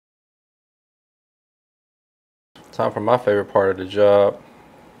Time for my favorite part of the job.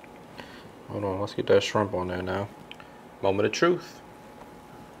 Hold on, let's get that shrimp on there now. Moment of truth.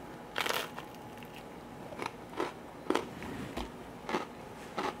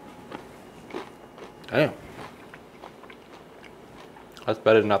 Damn. That's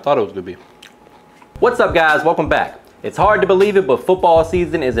better than I thought it was gonna be. What's up, guys? Welcome back. It's hard to believe it, but football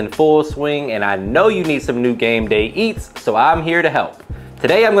season is in full swing, and I know you need some new game day eats, so I'm here to help.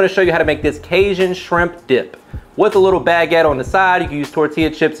 Today, I'm gonna show you how to make this Cajun shrimp dip. With a little baguette on the side, you can use tortilla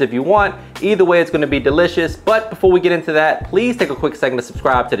chips if you want. Either way, it's gonna be delicious. But before we get into that, please take a quick second to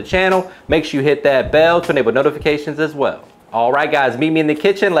subscribe to the channel. Make sure you hit that bell to enable notifications as well. All right, guys, meet me in the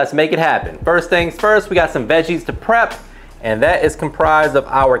kitchen. Let's make it happen. First things first, we got some veggies to prep, and that is comprised of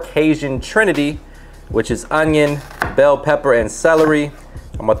our Cajun Trinity, which is onion, bell pepper, and celery.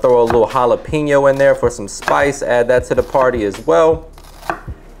 I'm gonna throw a little jalapeno in there for some spice. Add that to the party as well.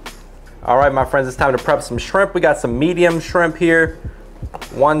 All right, my friends, it's time to prep some shrimp. We got some medium shrimp here.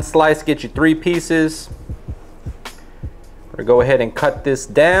 One slice get you 3 pieces. We're gonna go ahead and cut this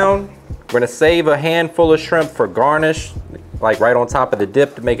down. We're gonna save a handful of shrimp for garnish, like right on top of the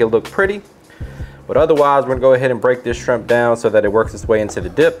dip to make it look pretty. But otherwise, we're gonna go ahead and break this shrimp down so that it works its way into the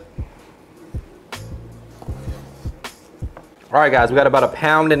dip. All right, guys, we got about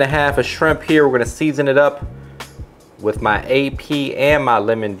 1.5 pounds of shrimp here. We're gonna season it up with my AP and my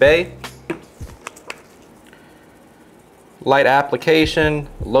Lemon Bae. Light application,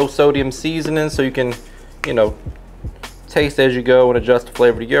 low sodium seasoning, so you can, you know, taste as you go and adjust the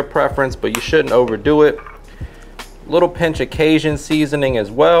flavor to your preference, but you shouldn't overdo it. Little pinch of Cajun seasoning as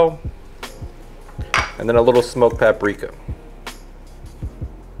well, and then a little smoked paprika.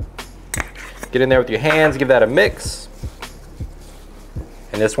 Get in there with your hands, give that a mix.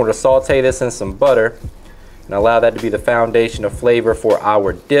 And just want to saute this in some butter and allow that to be the foundation of flavor for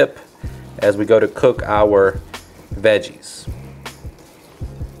our dip as we go to cook our veggies.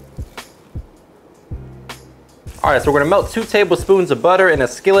 All right, so we're gonna melt 2 tablespoons of butter in a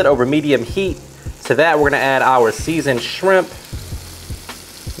skillet over medium heat. To that, we're gonna add our seasoned shrimp.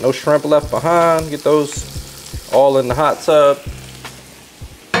 No shrimp left behind. Get those all in the hot tub.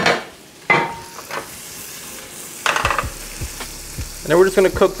 And then we're just gonna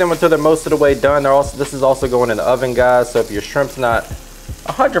cook them until they're most of the way done. This is also going in the oven, guys, so if your shrimp's not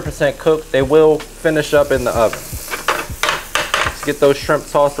 100% cooked, they will finish up in the oven. Let's get those shrimp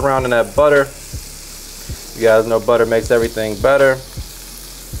tossed around in that butter. You guys know butter makes everything better.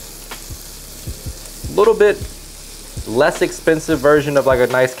 A little bit less expensive version of like a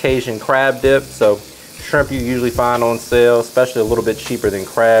nice Cajun crab dip. So shrimp you usually find on sale, especially a little bit cheaper than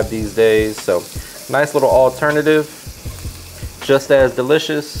crab these days. So nice little alternative, just as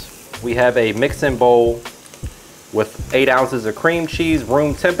delicious. We have a mixing bowl with 8 ounces of cream cheese,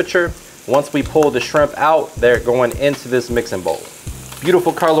 room temperature. Once we pull the shrimp out, they're going into this mixing bowl.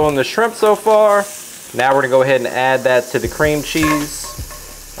 Beautiful color on the shrimp so far. Now we're gonna go ahead and add that to the cream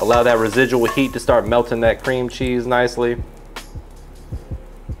cheese. Allow that residual heat to start melting that cream cheese nicely.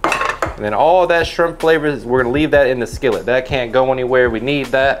 And then all that shrimp flavors, we're gonna leave that in the skillet. That can't go anywhere, we need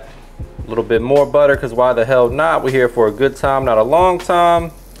that. A little bit more butter, because why the hell not? We're here for a good time, not a long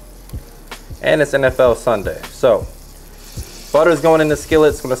time. And it's NFL Sunday. So, butter's going in the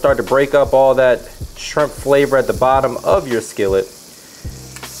skillet. It's gonna start to break up all that shrimp flavor at the bottom of your skillet.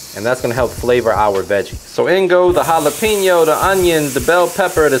 And that's gonna help flavor our veggies. So in go the jalapeno, the onions, the bell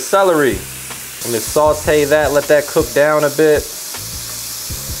pepper, the celery. I'm gonna saute that, let that cook down a bit.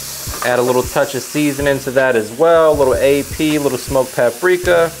 Add a little touch of seasoning to that as well. A little AP, a little smoked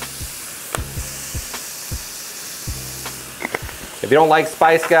paprika. If you don't like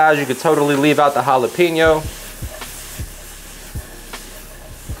spice, guys, you could totally leave out the jalapeno.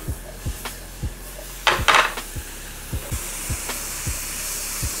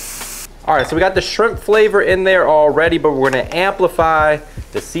 All right, so we got the shrimp flavor in there already, but we're gonna amplify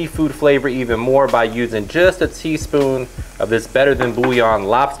the seafood flavor even more by using just a teaspoon of this Better Than Bouillon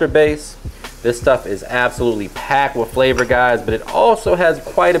lobster base. This stuff is absolutely packed with flavor, guys, but it also has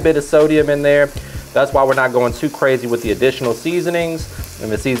quite a bit of sodium in there. That's why we're not going too crazy with the additional seasonings, and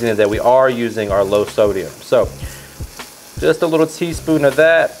the seasonings that we are using are low sodium. So just a little teaspoon of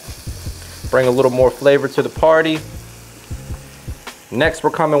that, bring a little more flavor to the party. Next, we're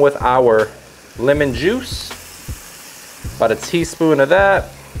coming with our lemon juice, about a teaspoon of that.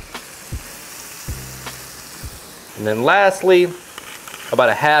 And then lastly, about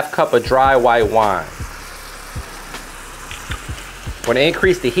a 1/2 cup of dry white wine. We're gonna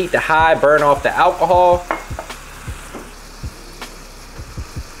increase the heat to high, burn off the alcohol.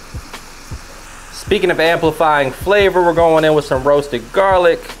 Speaking of amplifying flavor, we're going in with some roasted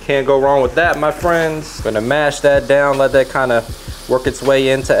garlic. Can't go wrong with that, my friends. Gonna mash that down, let that kind of work its way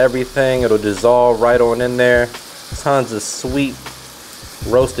into everything. It'll dissolve right on in there. Tons of sweet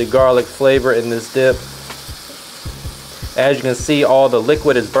roasted garlic flavor in this dip. As you can see, all the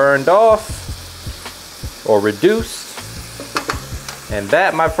liquid is burned off or reduced. And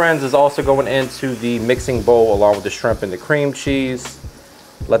that, my friends, is also going into the mixing bowl along with the shrimp and the cream cheese.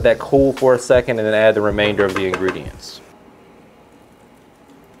 Let that cool for a second and then add the remainder of the ingredients.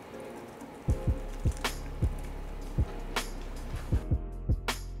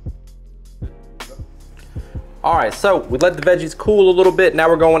 All right, so we let the veggies cool a little bit. Now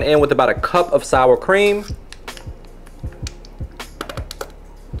we're going in with about a cup of sour cream.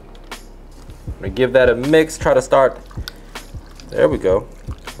 I'm gonna give that a mix, try to start. There we go.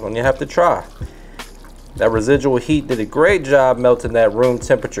 Don't you have to try. That residual heat did a great job melting that room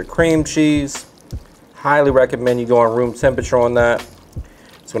temperature cream cheese. Highly recommend you go on room temperature on that.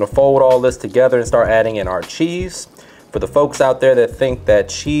 So I'm gonna fold all this together and start adding in our cheese. For the folks out there that think that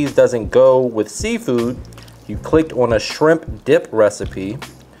cheese doesn't go with seafood, you clicked on a shrimp dip recipe.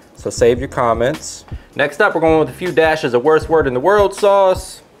 So save your comments. Next up, we're going with a few dashes of worst word in the world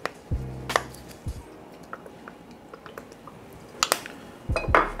sauce.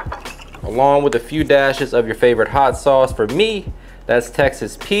 Along with a few dashes of your favorite hot sauce. For me, that's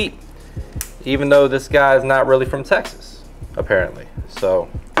Texas Pete, even though this guy is not really from Texas, apparently. So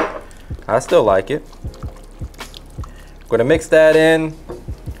I still like it. I'm gonna mix that in.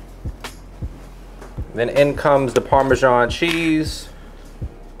 Then in comes the Parmesan cheese,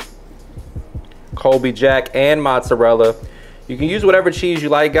 Colby Jack, and mozzarella. You can use whatever cheese you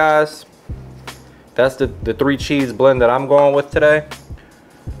like, guys. That's the 3 cheese blend that I'm going with today.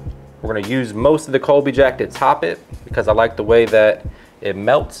 We're gonna use most of the Colby Jack to top it because I like the way that it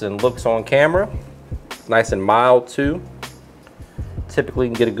melts and looks on camera. It's nice and mild too. Typically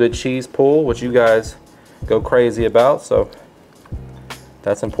you can get a good cheese pull, which you guys go crazy about, so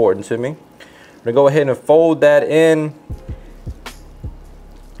that's important to me. I'm gonna go ahead and fold that in.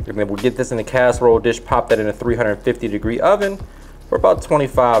 And then we'll get this in a casserole dish, pop that in a 350-degree oven for about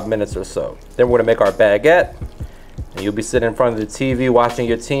 25 minutes or so. Then we're gonna make our baguette. And you'll be sitting in front of the TV watching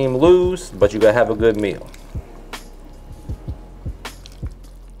your team lose, but you gotta have a good meal.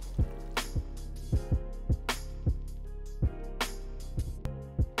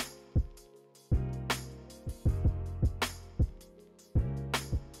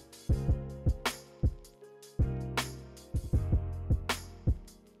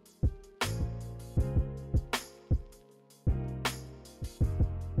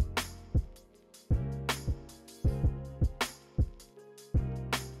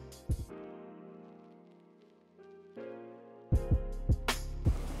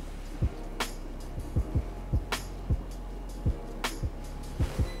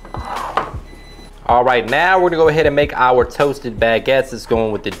 All right, now we're gonna go ahead and make our toasted baguettes. It's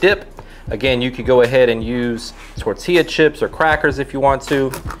going with the dip. Again, you could go ahead and use tortilla chips or crackers if you want to.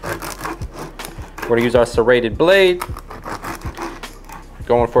 We're gonna use our serrated blade.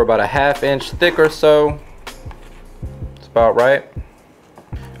 Going for about a 1/2 inch thick or so. It's about right.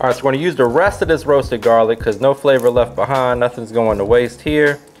 All right, so we're gonna use the rest of this roasted garlic because no flavor left behind, nothing's going to waste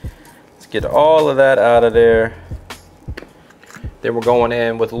here. Let's get all of that out of there. Then we're going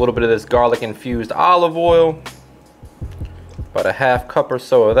in with a little bit of this garlic infused olive oil. About a 1/2 cup or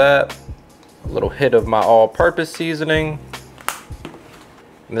so of that. A little hit of my all-purpose seasoning.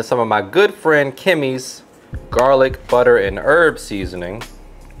 And then some of my good friend Kimmy's garlic, butter, and herb seasoning.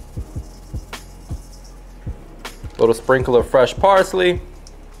 A little sprinkle of fresh parsley.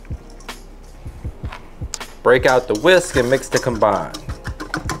 Break out the whisk and mix to combine.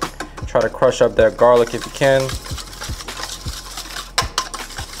 Try to crush up that garlic if you can.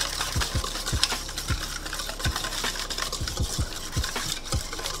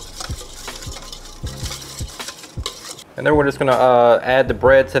 And then we're just gonna add the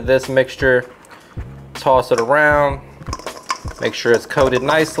bread to this mixture, toss it around, make sure it's coated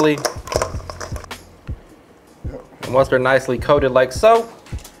nicely. And once they're nicely coated like so,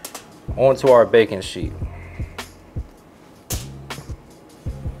 onto our baking sheet.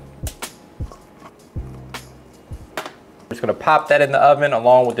 We're just gonna pop that in the oven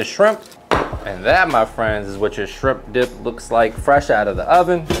along with the shrimp. And that, my friends, is what your shrimp dip looks like fresh out of the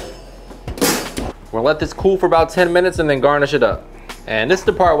oven. We're gonna let this cool for about 10 minutes and then garnish it up. And this is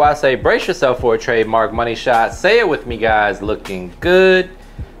the part where I say, brace yourself for a trademark money shot. Say it with me, guys, looking good.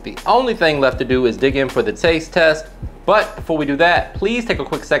 The only thing left to do is dig in for the taste test. But before we do that, please take a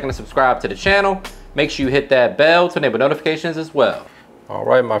quick second to subscribe to the channel. Make sure you hit that bell to enable notifications as well. All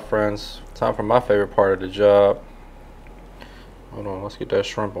right, my friends, Time for my favorite part of the job. Hold on, let's get that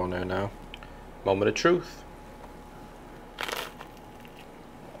shrimp on there now. Moment of truth.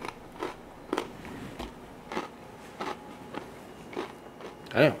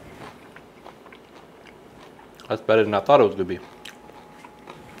 Damn. That's better than I thought it was gonna be.